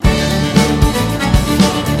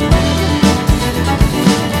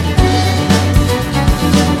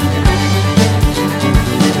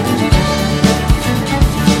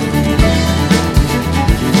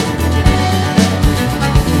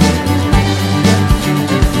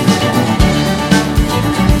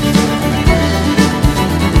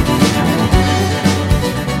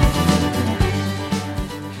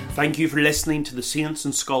Thank you for listening to the Saints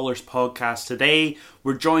and Scholars podcast. Today,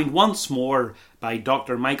 we're joined once more by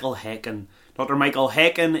Dr. Michael Heckin. Dr. Michael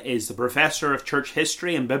Heckin is the Professor of Church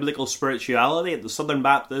History and Biblical Spirituality at the Southern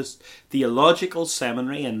Baptist Theological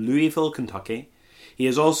Seminary in Louisville, Kentucky. He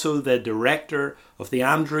is also the Director of the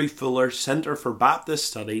Andrew Fuller Centre for Baptist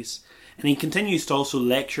Studies, and he continues to also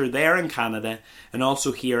lecture there in Canada and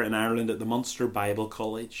also here in Ireland at the Munster Bible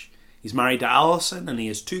College. He's married to Alison and he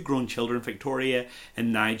has two grown children, Victoria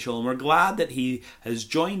and Nigel, and we're glad that he has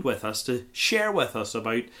joined with us to share with us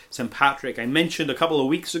about St. Patrick. I mentioned a couple of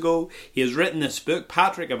weeks ago he has written this book,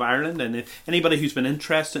 Patrick of Ireland, and if anybody who's been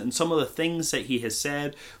interested in some of the things that he has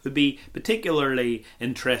said would be particularly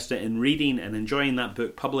interested in reading and enjoying that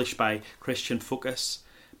book published by Christian Focus.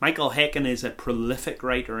 Michael Heckin is a prolific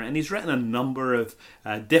writer and he's written a number of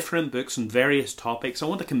different books on various topics. I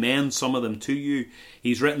want to commend some of them to you.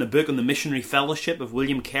 He's written a book on the missionary fellowship of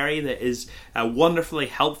William Carey that is wonderfully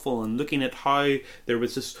helpful in looking at how there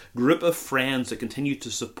was this group of friends that continued to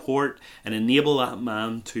support and enable that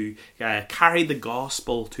man to carry the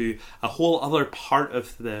gospel to a whole other part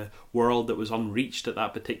of the world that was unreached at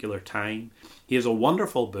that particular time. He has a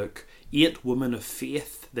wonderful book, 8 Women of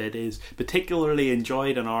Faith, that is particularly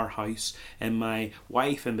enjoyed in our house, and my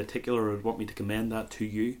wife in particular would want me to commend that to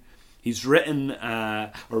you. He's written,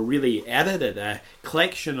 or really edited, a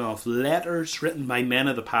collection of letters written by men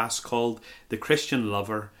of the past called The Christian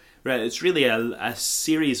Lover. It's really a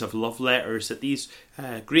series of love letters that these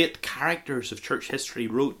great characters of church history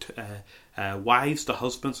wrote, wives to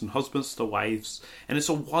husbands and husbands to wives, and it's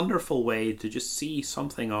a wonderful way to just see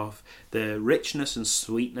something of the richness and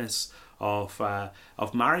sweetness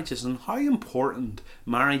of marriages and how important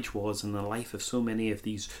marriage was in the life of so many of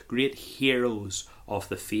these great heroes of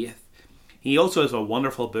the faith. He also has a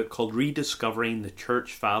wonderful book called Rediscovering the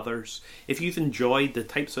Church Fathers. If you've enjoyed the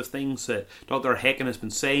types of things that Dr. Heckin has been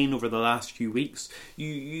saying over the last few weeks,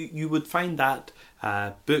 you would find that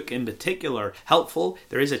book in particular helpful.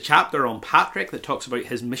 There is a chapter on Patrick that talks about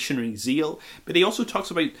his missionary zeal, but he also talks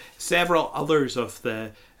about several others of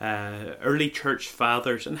the early church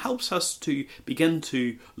fathers and helps us to begin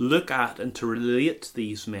to look at and to relate to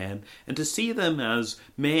these men and to see them as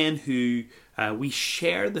men who we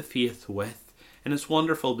share the faith with. And it's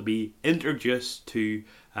wonderful to be introduced to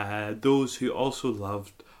those who also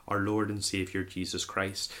loved our Lord and Saviour Jesus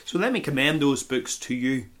Christ. So let me commend those books to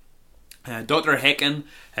you. Dr. Heckin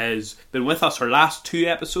has been with us our last 2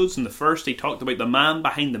 episodes. In the first, he talked about the man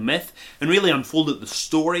behind the myth and really unfolded the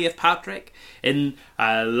story of Patrick. In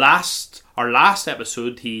our last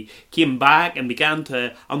episode, he came back and began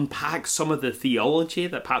to unpack some of the theology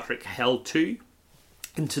that Patrick held to.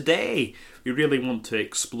 And today, we really want to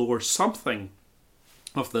explore something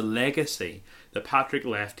of the legacy that Patrick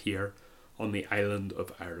left here on the island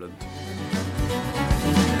of Ireland.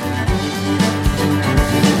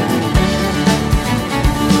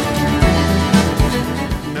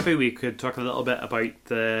 Maybe we could talk a little bit about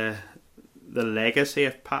the legacy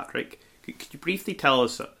of Patrick. Could you briefly tell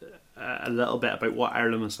us a little bit about what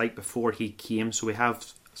Ireland was like before he came, so we have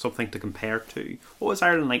something to compare to? What was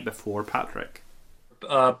Ireland like before Patrick?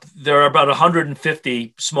 There are about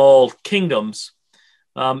 150 small kingdoms.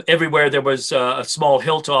 Everywhere there was a small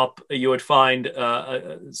hilltop, you would find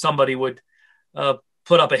somebody would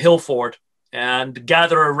put up a hill fort and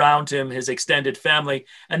gather around him his extended family,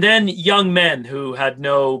 and then young men who had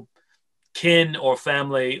no kin or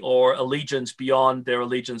family or allegiance beyond their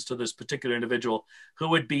allegiance to this particular individual, who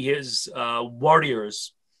would be his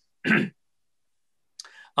warriors.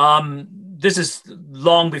 This is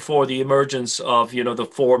long before the emergence of, the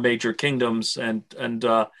 4 major kingdoms and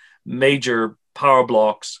major power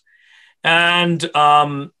blocks. And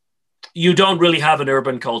you don't really have an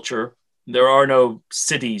urban culture. There are no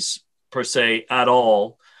cities per se at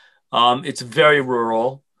all. It's very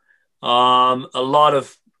rural. A lot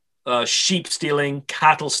of sheep stealing,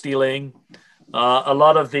 cattle stealing, a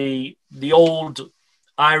lot of the old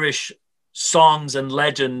Irish songs and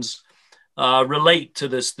legends relate to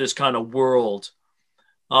this kind of world.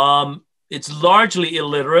 It's largely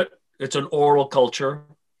illiterate. It's an oral culture.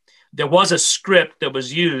 There was a script that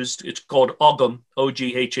was used. It's called Ogham,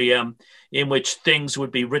 Ogham, in which things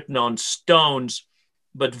would be written on stones,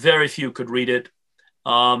 but very few could read it,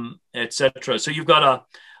 etc. So you've got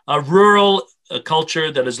a rural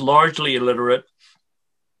culture that is largely illiterate,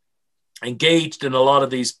 engaged in a lot of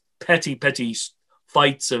these petty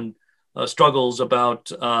fights and struggles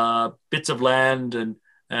about bits of land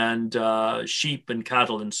and sheep and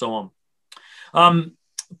cattle and so on.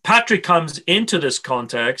 Patrick comes into this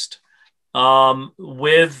context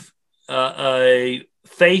with a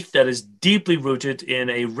faith that is deeply rooted in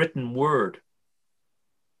a written word.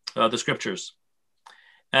 the scriptures.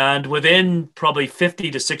 And within probably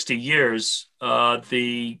 50 to 60 years,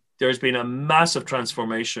 there's been a massive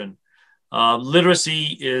transformation.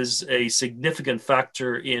 Literacy is a significant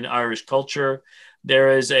factor in Irish culture.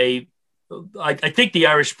 I think the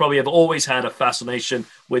Irish probably have always had a fascination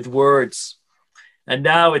with words. And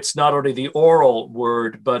now it's not only the oral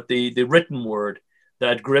word, but the written word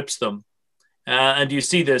that grips them. And you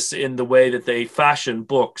see this in the way that they fashion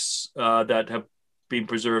books that have been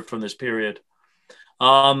preserved from this period.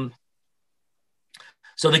 So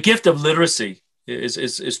the gift of literacy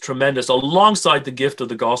is tremendous. Alongside the gift of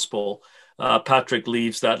the gospel, Patrick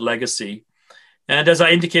leaves that legacy. And as I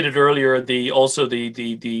indicated earlier, the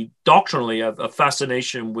doctrinally a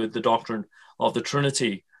fascination with the doctrine of the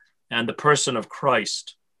Trinity and the person of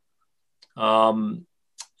Christ, and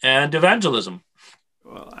evangelism.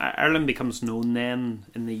 Well, Ireland becomes known then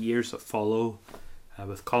in the years that follow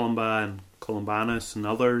with Columba and Columbanus and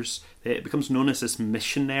others. It becomes known as this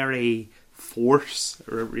missionary force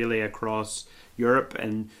really across Europe.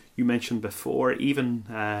 And you mentioned before, even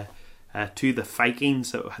to the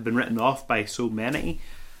Vikings that had been written off by so many.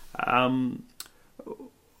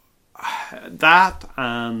 That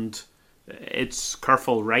and its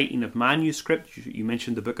careful writing of manuscript. You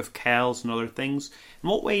mentioned the Book of Kells and other things. In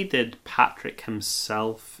what way did Patrick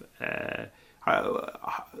himself...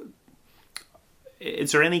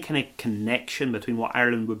 is there any kind of connection between what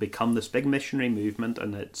Ireland would become, this big missionary movement,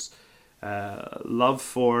 and its love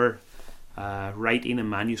for writing and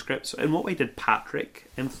manuscripts? In what way did Patrick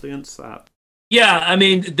influence that? Yeah, I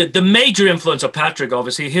mean, the major influence of Patrick,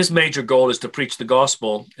 obviously, his major goal is to preach the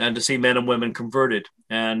gospel and to see men and women converted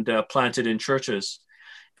and planted in churches.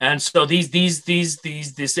 And so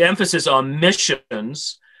this emphasis on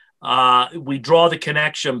missions, we draw the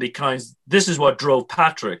connection because this is what drove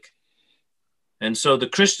Patrick. And so the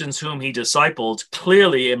Christians whom he discipled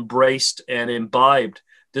clearly embraced and imbibed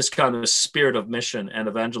this kind of spirit of mission and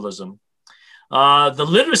evangelism. The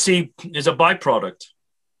literacy is a byproduct.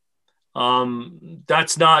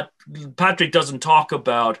 Patrick doesn't talk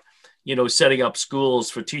about, setting up schools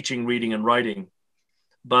for teaching, reading, and writing,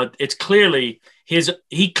 but it's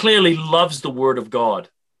he clearly loves the Word of God.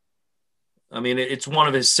 I mean, it's one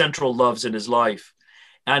of his central loves in his life.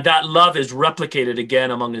 And that love is replicated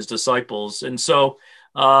again among his disciples. And so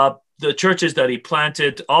the churches that he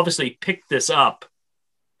planted obviously picked this up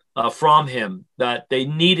from him, that they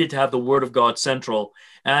needed to have the Word of God central.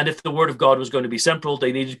 And if the Word of God was going to be central,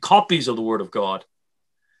 they needed copies of the Word of God.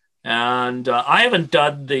 And I haven't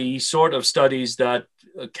done the sort of studies that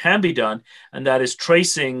can be done, and that is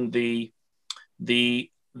tracing the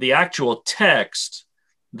actual text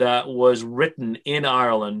that was written in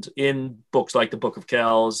Ireland in books like the Book of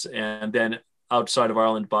Kells, and then outside of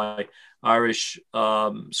Ireland by Irish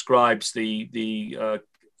scribes, the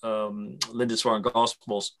Lindisfarne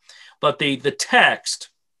Gospels. But the text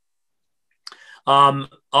of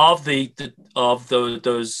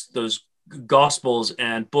those Gospels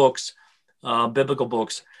and books, biblical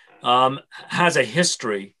books, has a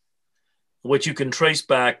history which you can trace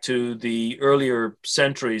back to the earlier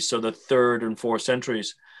centuries, so the 3rd and 4th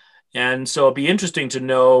centuries. And so it'd be interesting to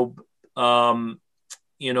know,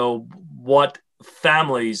 what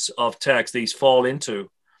families of text these fall into.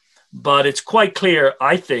 But it's quite clear,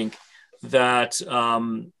 I think, that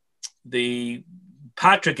the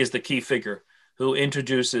Patrick is the key figure who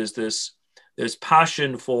introduces this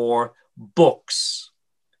passion for books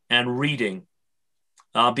and reading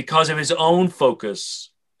because of his own focus.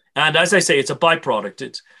 And as I say, it's a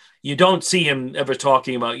byproduct. You don't see him ever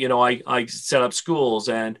talking about, I set up schools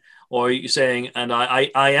or saying, and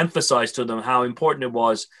I emphasize to them how important it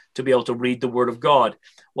was to be able to read the Word of God.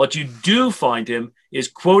 What you do find him is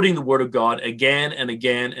quoting the Word of God again and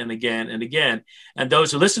again and again and again. And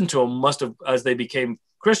those who listened to him must have, as they became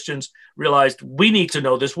Christians, realized we need to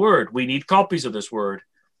know this Word. We need copies of this Word.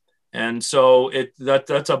 And so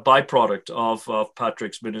that's a byproduct of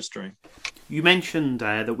Patrick's ministry. You mentioned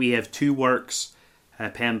that we have 2 works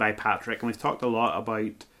penned by Patrick, and we've talked a lot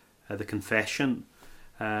about the Confession.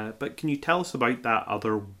 But can you tell us about that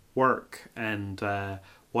other work and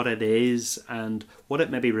what it is and what it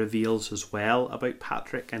maybe reveals as well about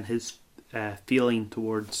Patrick and his feeling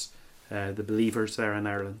towards the believers there in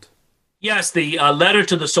Ireland? Yes, the letter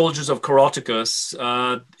to the soldiers of Coroticus.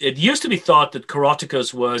 It used to be thought that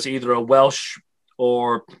Coroticus was either a Welsh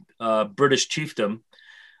or British chieftain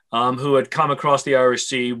who had come across the Irish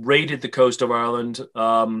Sea, raided the coast of Ireland,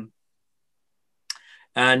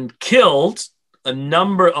 and killed a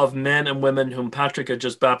number of men and women whom Patrick had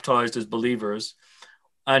just baptized as believers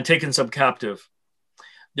and taken some captive.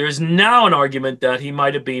 There is now an argument that he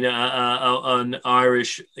might have been an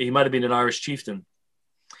Irish chieftain.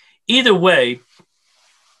 Either way,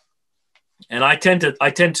 and I tend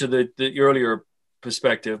to the earlier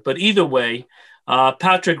perspective, but either way,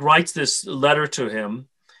 Patrick writes this letter to him,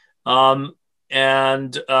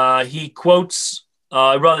 and he quotes,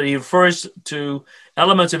 he refers to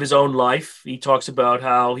elements of his own life. He talks about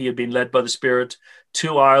how he had been led by the Spirit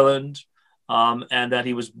to Ireland, and that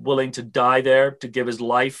he was willing to die there to give his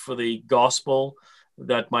life for the gospel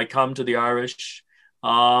that might come to the Irish.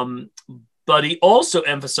 But he also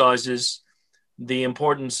emphasizes the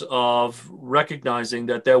importance of recognizing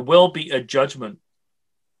that there will be a judgment.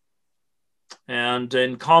 And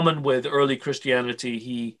in common with early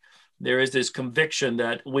Christianity, there is this conviction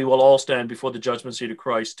that we will all stand before the judgment seat of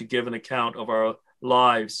Christ to give an account of our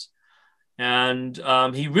lives. And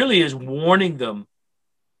he really is warning them.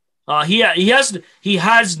 He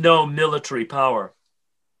has no military power.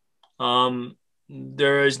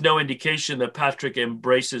 There is no indication that Patrick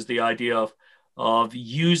embraces the idea of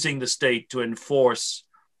using the state to enforce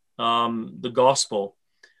the gospel.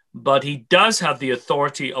 But he does have the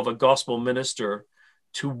authority of a gospel minister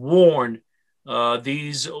to warn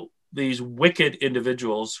these wicked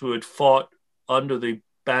individuals who had fought under the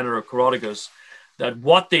banner of Coroticus that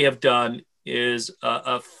what they have done is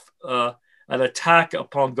an attack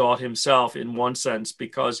upon God himself in one sense,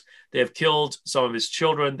 because they have killed some of his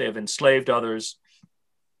children, they have enslaved others,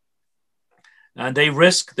 and they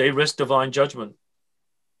risk divine judgment.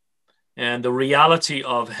 And the reality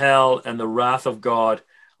of hell and the wrath of God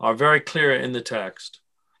are very clear in the text.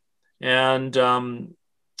 And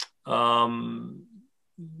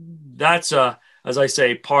that's, as I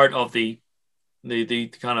say, part of the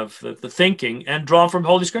kind of the thinking and drawn from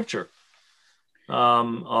Holy Scripture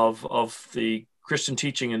of the Christian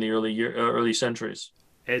teaching in the early centuries.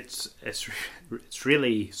 It's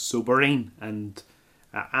really sobering and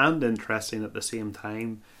interesting at the same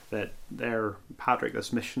time that Patrick,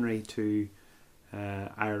 this missionary to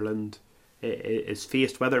Ireland, is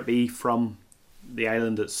faced, whether it be from the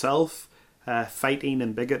island itself, fighting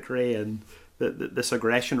and bigotry and this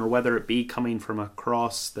aggression, or whether it be coming from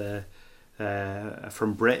across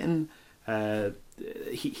from Britain.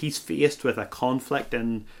 He's faced with a conflict,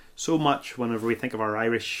 and so much whenever we think of our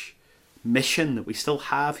Irish mission that we still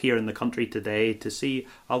have here in the country today, to see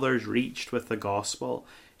others reached with the gospel.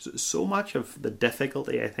 So much of the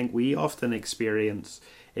difficulty I think we often experience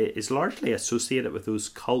is largely associated with those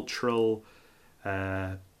cultural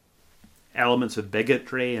elements of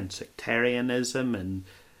bigotry and sectarianism and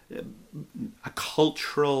a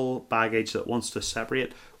cultural baggage that wants to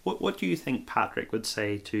separate. What do you think Patrick would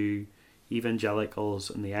say to evangelicals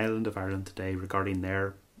in the island of Ireland today regarding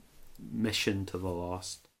their mission to the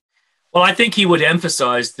lost? Well, I think he would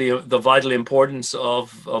emphasize the vital importance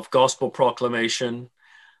of gospel proclamation,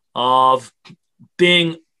 of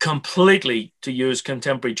being completely, to use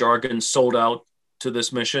contemporary jargon, sold out to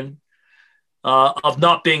this mission, of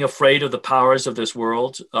not being afraid of the powers of this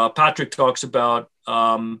world. Patrick talks about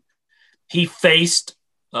he faced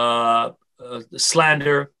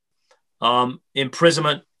slander,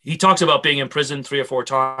 imprisonment. He talks about being imprisoned 3 or 4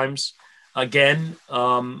 times, again,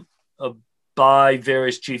 by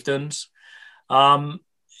various chieftains.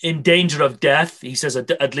 In danger of death, he says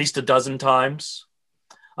at least a dozen times.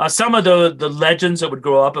 Some of the legends that would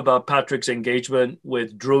grow up about Patrick's engagement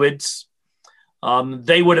with Druids,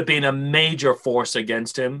 they would have been a major force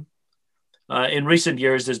against him. In recent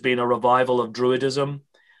years, there's been a revival of Druidism.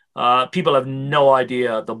 People have no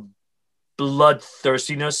idea the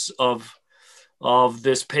bloodthirstiness of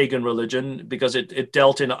this pagan religion, because it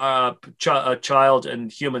dealt in a child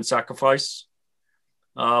and human sacrifice.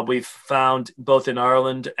 We've found both in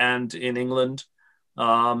Ireland and in England,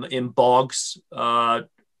 in bogs,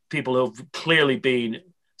 people who've clearly been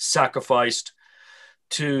sacrificed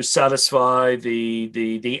to satisfy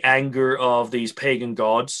the anger of these pagan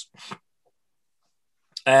gods.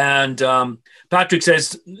 And Patrick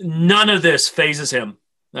says none of this phases him.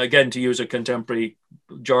 Again, to use a contemporary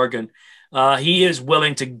jargon, he is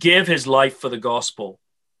willing to give his life for the gospel.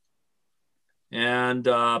 And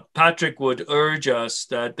Patrick would urge us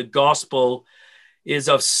that the gospel is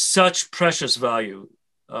of such precious value,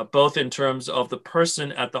 both in terms of the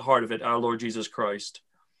person at the heart of it, our Lord Jesus Christ,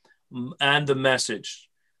 and the message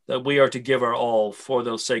that we are to give our all for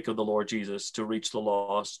the sake of the Lord Jesus to reach the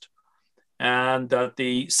lost. And that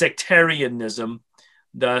the sectarianism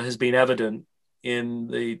that has been evident in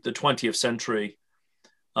the 20th century,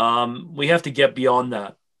 we have to get beyond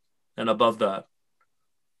that and above that.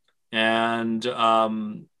 And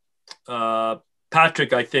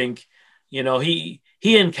Patrick, I think, he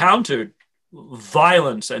encountered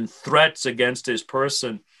violence and threats against his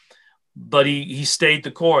person, but he stayed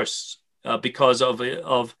the course because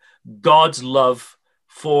of God's love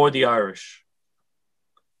for the Irish.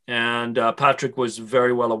 And Patrick was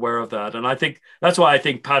very well aware of that. And I think that's why I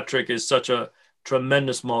think Patrick is such a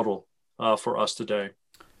tremendous model for us today.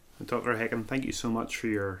 Dr. Hecken, thank you so much for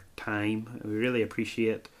your time. We really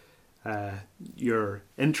appreciate your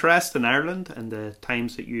interest in Ireland and the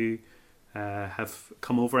times that you have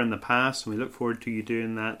come over in the past, and we look forward to you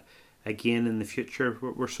doing that again in the future.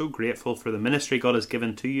 We're so grateful for the ministry God has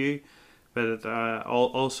given to you, but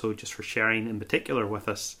also just for sharing in particular with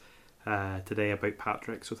us today about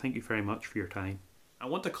Patrick. So thank you very much for your time. I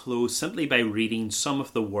want to close simply by reading some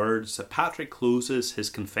of the words that Patrick closes his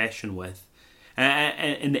confession with.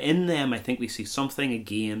 And in them, I think we see something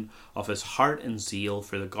again of his heart and zeal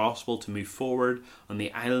for the gospel to move forward on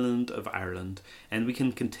the island of Ireland. And we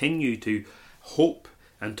can continue to hope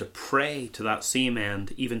and to pray to that same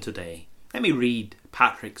end even today. Let me read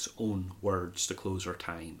Patrick's own words to close our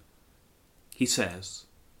time. He says,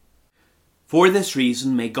 "For this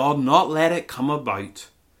reason may God not let it come about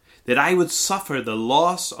that I would suffer the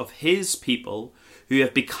loss of his people who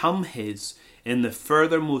have become his in the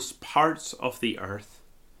furthermost parts of the earth.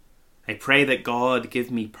 I pray that God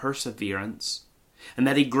give me perseverance, and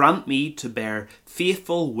that he grant me to bear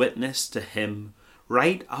faithful witness to him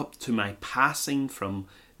right up to my passing from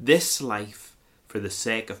this life for the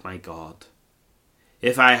sake of my God.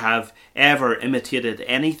 If I have ever imitated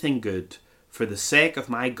anything good for the sake of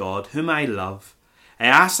my God, whom I love, I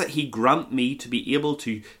ask that he grant me to be able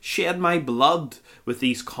to shed my blood with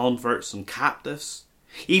these converts and captives,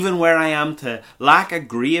 even where I am to lack a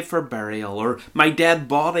grave for burial, or my dead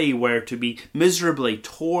body were to be miserably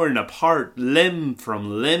torn apart limb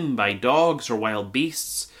from limb by dogs or wild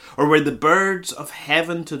beasts, or were the birds of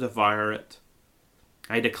heaven to devour it.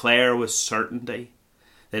 I declare with certainty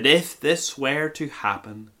that if this were to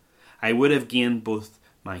happen, I would have gained both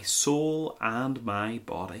my soul and my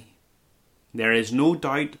body. There is no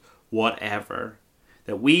doubt whatever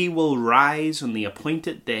that we will rise on the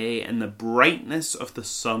appointed day in the brightness of the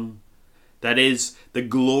sun, that is, the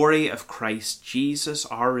glory of Christ Jesus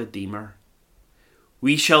our Redeemer.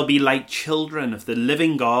 We shall be like children of the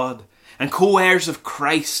living God, and co-heirs of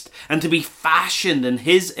Christ, and to be fashioned in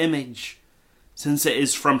his image, since it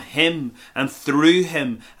is from him, and through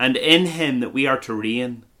him, and in him that we are to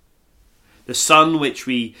reign. The sun which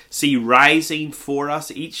we see rising for us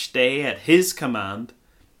each day at his command,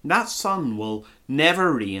 that sun will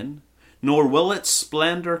never reign, nor will its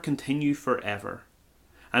splendour continue forever.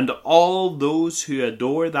 And all those who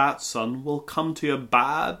adore that sun will come to a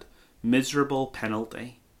bad, miserable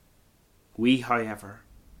penalty. We, however,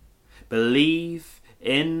 believe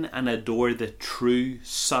in and adore the true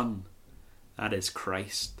Son, that is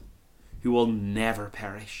Christ, who will never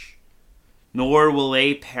perish, nor will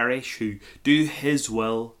they perish who do his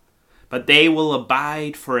will, but they will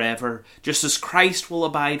abide forever, just as Christ will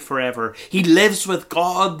abide forever. He lives with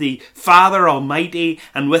God, the Father Almighty,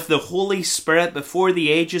 and with the Holy Spirit before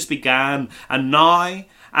the ages began, and now,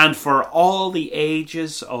 and for all the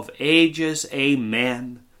ages of ages.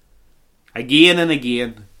 Amen. Again and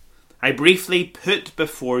again, I briefly put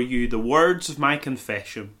before you the words of my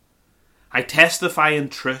confession. I testify in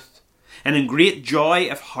truth, and in great joy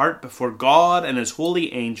of heart before God and his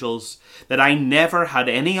holy angels, that I never had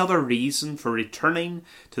any other reason for returning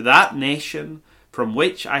to that nation from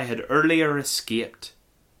which I had earlier escaped,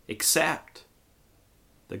 except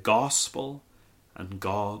the gospel and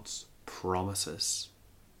God's promises.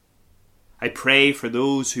 I pray for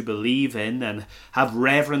those who believe in and have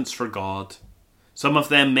reverence for God. Some of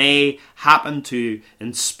them may happen to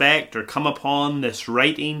inspect or come upon this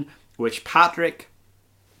writing which Patrick,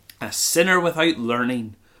 a sinner without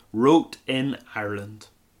learning, wrote in Ireland.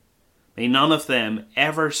 May none of them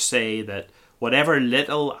ever say that whatever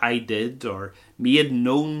little I did or made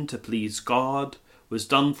known to please God was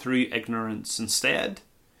done through ignorance. Instead,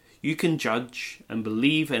 you can judge and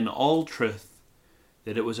believe in all truth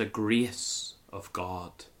that it was a grace of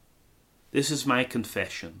God. This is my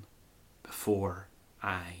confession before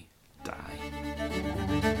I die.